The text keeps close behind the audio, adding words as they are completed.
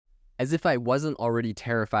As if I wasn't already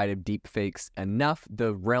terrified of deepfakes enough,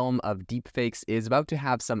 the realm of deepfakes is about to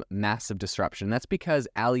have some massive disruption. That's because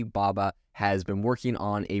Alibaba has been working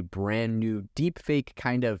on a brand new deepfake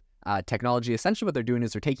kind of technology. Essentially what they're doing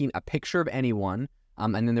is they're taking a picture of anyone,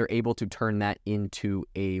 and then they're able to turn that into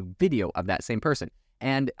a video of that same person.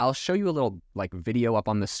 And I'll show you a little video up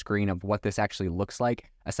on the screen of what this actually looks like.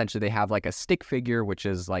 Essentially, they have like a stick figure, which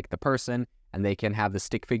is like the person, and they can have the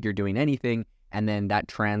stick figure doing anything, and then that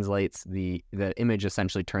translates the image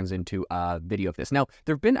essentially turns into a video of this. Now,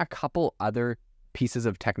 there have been a couple other pieces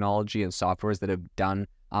of technology and softwares that have done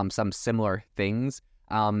some similar things.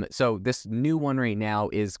 So this new one right now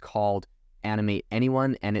is called Animate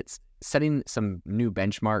Anyone, and it's setting some new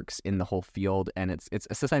benchmarks in the whole field, and it's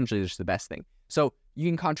essentially just the best thing. So you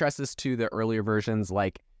can contrast this to the earlier versions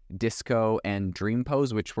like Disco and Dream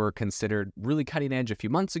Pose, which were considered really cutting edge a few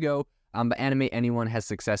months ago, but Animate Anyone has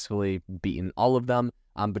successfully beaten all of them.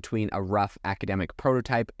 Between a rough academic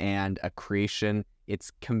prototype and a creation,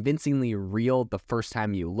 it's convincingly real the first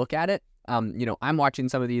time you look at it. I'm watching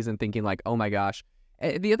some of these and thinking like, oh my gosh.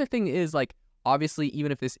 The other thing is obviously,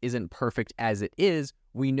 even if this isn't perfect as it is,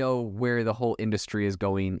 we know where the whole industry is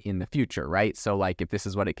going in the future, right? So if this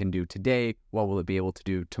is what it can do today, what will it be able to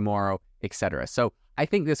do tomorrow, etc. So I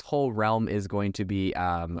think this whole realm is going to be,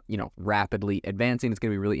 rapidly advancing. It's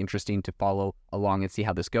going to be really interesting to follow along and see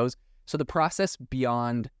how this goes. So the process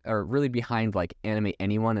behind Animate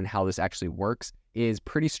Anyone and how this actually works is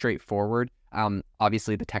pretty straightforward.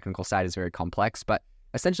 Obviously, the technical side is very complex, but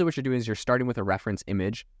essentially what you're doing is you're starting with a reference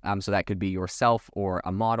image. So that could be yourself or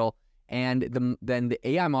a model. And then the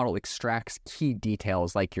AI model extracts key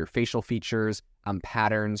details like your facial features,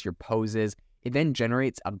 patterns, your poses. It then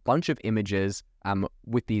generates a bunch of images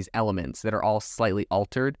with these elements that are all slightly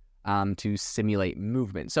altered to simulate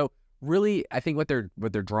movement. So really, I think what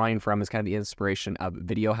they're drawing from is kind of the inspiration of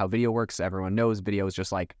video, how video works. Everyone knows video is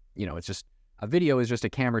just it's just a video is just a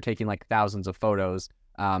camera taking thousands of photos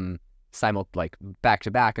back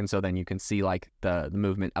to back, and so then you can see the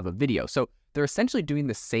movement of a video. So they're essentially doing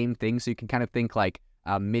the same thing. So you can kind of think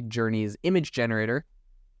Midjourney's image generator.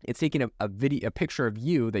 It's taking a picture of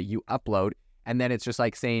you that you upload, and then it's just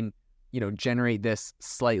saying, generate this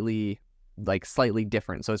slightly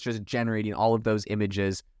different. So it's just generating all of those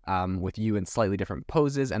images with you in slightly different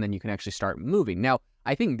poses, and then you can actually start moving. Now,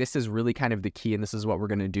 I think this is really kind of the key, and this is what we're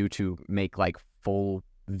going to do to make full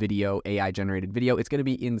video, AI generated video. It's going to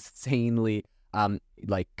be insanely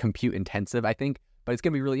compute intensive, I think, but it's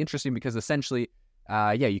going to be really interesting because essentially,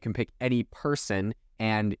 you can pick any person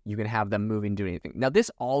and you can have them moving, doing anything. Now, this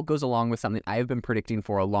all goes along with something I have been predicting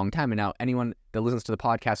for a long time. And now anyone that listens to the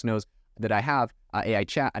podcast knows that I have AI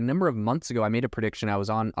chat. A number of months ago, I made a prediction. I was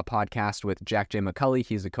on a podcast with Jack J. McCulley.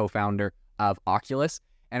 He's the co-founder of Oculus.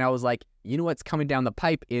 And I was like, what's coming down the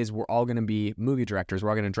pipe is we're all going to be movie directors. We're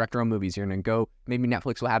all going to direct our own movies. You're going to go, maybe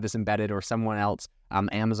Netflix will have this embedded or someone else,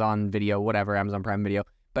 Amazon Video, whatever, Amazon Prime Video.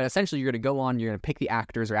 But essentially, you're going to go on, you're going to pick the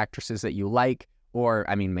actors or actresses that you like, or,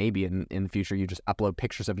 maybe in the future, you just upload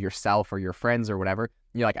pictures of yourself or your friends or whatever.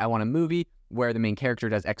 You're like, I want a movie where the main character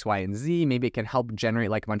does X, Y, and Z. Maybe it can help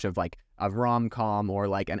generate a bunch of a rom-com or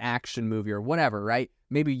an action movie or whatever, right?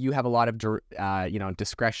 Maybe you have a lot of,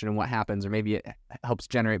 discretion in what happens, or maybe it helps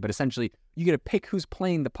generate, but essentially you get to pick who's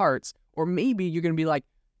playing the parts, or maybe you're going to be like,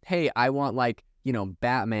 hey, I want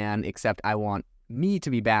Batman, except I want me to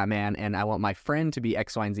be Batman, and I want my friend to be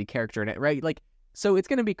X, Y, and Z character in it, right? So it's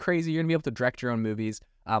going to be crazy. You're going to be able to direct your own movies,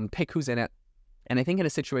 pick who's in it. And I think in a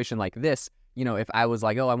situation like this, if I was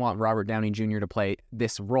I want Robert Downey Jr. to play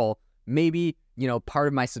this role, maybe, part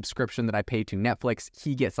of my subscription that I pay to Netflix,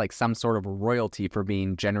 he gets some sort of royalty for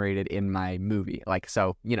being generated in my movie.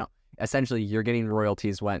 So, essentially you're getting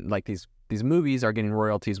royalties when these movies are getting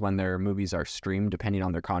royalties when their movies are streamed, depending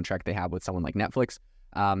on their contract they have with someone like Netflix.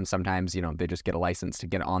 Sometimes, they just get a license to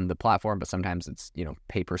get on the platform, but sometimes it's,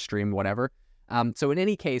 pay per stream, whatever. So in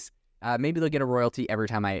any case, maybe they'll get a royalty every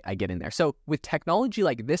time I get in there. So with technology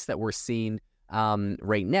like this that we're seeing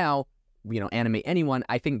right now, Animate Anyone,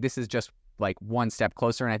 I think this is just one step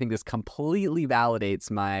closer. And I think this completely validates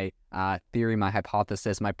my theory, my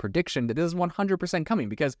hypothesis, my prediction that this is 100% coming,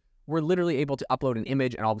 because we're literally able to upload an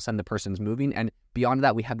image and all of a sudden the person's moving. And beyond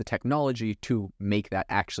that, we have the technology to make that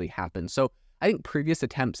actually happen. So I think previous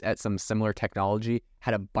attempts at some similar technology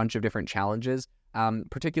had a bunch of different challenges.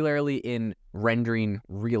 Particularly in rendering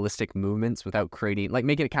realistic movements without creating,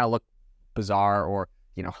 making it kind of look bizarre or,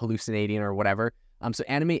 hallucinating or whatever. So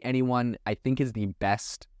Animate Anyone, I think, is the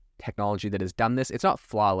best technology that has done this. It's not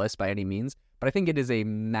flawless by any means, but I think it is a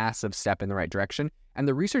massive step in the right direction. And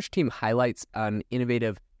the research team highlights an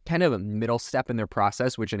innovative kind of a middle step in their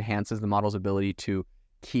process, which enhances the model's ability to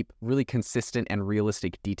keep really consistent and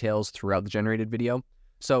realistic details throughout the generated video.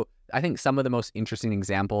 So I think some of the most interesting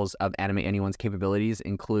examples of Animate Anyone's capabilities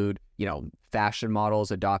include, fashion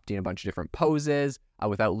models adopting a bunch of different poses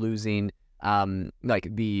without losing,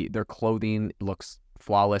 their clothing looks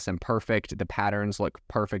flawless and perfect. The patterns look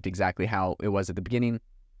perfect, exactly how it was at the beginning.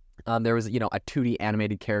 There was, a 2D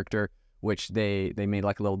animated character, which they made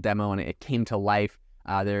like a little demo and it came to life.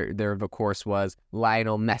 There of course was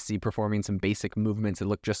Lionel Messi performing some basic movements that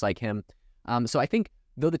looked just like him. So I think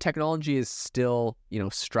though the technology is still,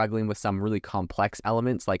 struggling with some really complex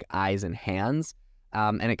elements like eyes and hands,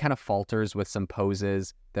 and it kind of falters with some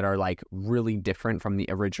poses that are like really different from the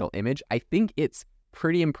original image, I think it's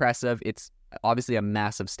pretty impressive. It's obviously a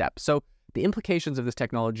massive step. So the implications of this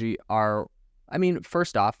technology are,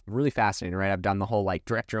 first off, really fascinating, right? I've done the whole like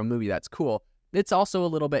direct your own movie. That's cool. It's also a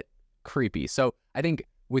little bit creepy. So I think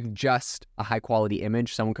with just a high quality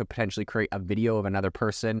image, someone could potentially create a video of another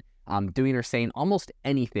person doing or saying almost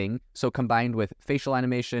anything. So combined with facial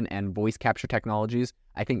animation and voice capture technologies,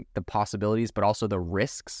 I think the possibilities, but also the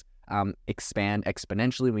risks expand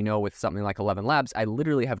exponentially. We know with something like 11 Labs, I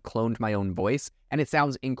literally have cloned my own voice and it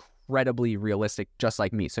sounds incredibly realistic, just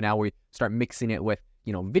like me. So now we start mixing it with,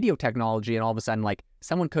 video technology, and all of a sudden, like,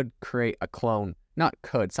 someone could create a clone,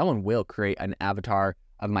 someone will create an avatar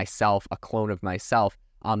of myself, a clone of myself,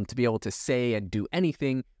 to be able to say and do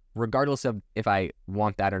anything, regardless of if I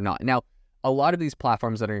want that or not. Now, a lot of these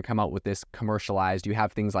platforms that are going to come out with this commercialized, you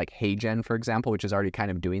have things like HeyGen, for example, which is already kind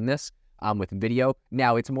of doing this with video.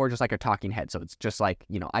 Now, it's more just like a talking head. So it's just like,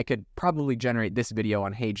 I could probably generate this video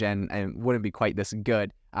on HeyGen and it wouldn't be quite this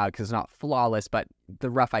good because it's not flawless, but the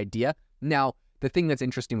rough idea. Now, the thing that's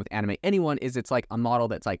interesting with Animate Anyone is it's like a model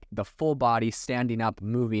that's like the full body, standing up,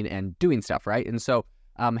 moving, and doing stuff, right? And so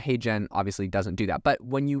HeyGen obviously doesn't do that. But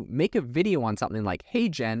when you make a video on something like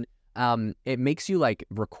HeyGen, it makes you like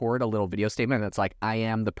record a little video statement that's like, I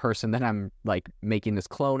am the person that I'm like making this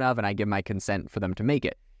clone of, and I give my consent for them to make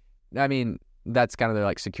it. That's kind of their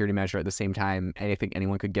like security measure. At the same time, I think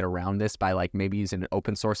anyone could get around this by like maybe using an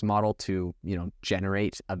open source model to,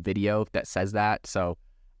 generate a video that says that. So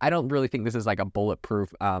I don't really think this is like a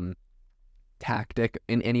bulletproof tactic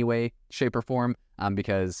in any way, shape, or form,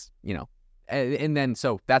 because, and then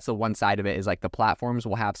so that's the one side of it, is like the platforms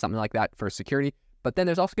will have something like that for security. But then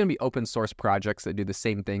there's also going to be open source projects that do the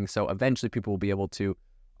same thing. So eventually people will be able to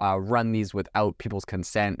run these without people's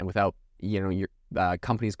consent and without, your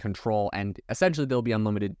company's control. And essentially there'll be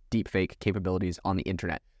unlimited deepfake capabilities on the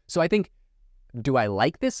internet. So I think, do I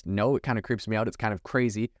like this? No, it kind of creeps me out. It's kind of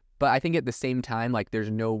crazy. But I think at the same time, like,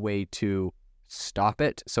 there's no way to stop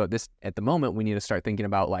it. So at the moment, we need to start thinking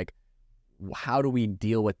about like, how do we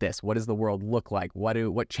deal with this? What does the world look like?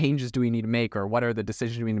 What changes do we need to make, or what are the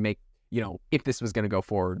decisions we need to make? If this was going to go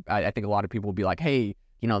forward, I think a lot of people will be like, hey,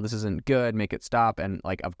 this isn't good, make it stop. And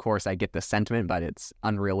like, of course, I get the sentiment, but it's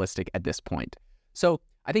unrealistic at this point. So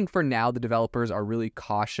I think for now, the developers are really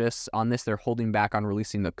cautious on this. They're holding back on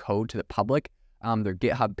releasing the code to the public. Their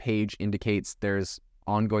GitHub page indicates there's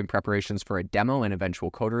ongoing preparations for a demo and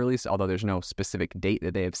eventual code release, although there's no specific date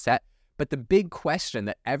that they have set. But the big question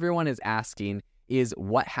that everyone is asking is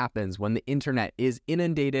what happens when the internet is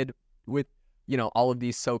inundated with, all of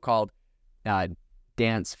these so-called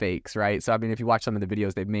dance fakes, right? So, if you watch some of the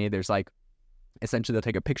videos they've made, there's like, essentially they'll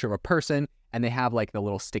take a picture of a person and they have like the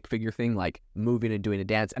little stick figure thing, like moving and doing a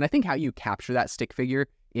dance. And I think how you capture that stick figure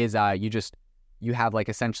is you have like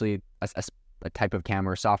essentially a type of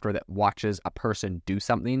camera software that watches a person do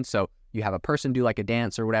something. So you have a person do like a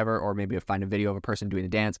dance or whatever, or maybe you find a video of a person doing a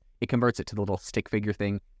dance. It converts it to the little stick figure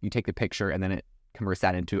thing. You take the picture and then it converts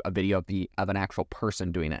that into a video of an actual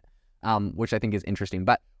person doing it, which I think is interesting.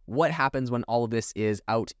 But what happens when all of this is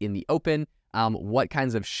out in the open? What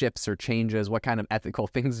kinds of shifts or changes, what kind of ethical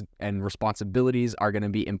things and responsibilities are going to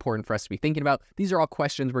be important for us to be thinking about? These are all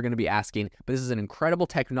questions we're going to be asking, but this is an incredible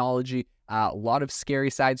technology, a lot of scary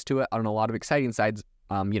sides to it, and a lot of exciting sides,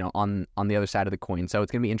 on the other side of the coin. So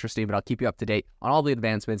it's going to be interesting, but I'll keep you up to date on all the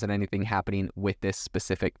advancements and anything happening with this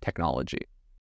specific technology.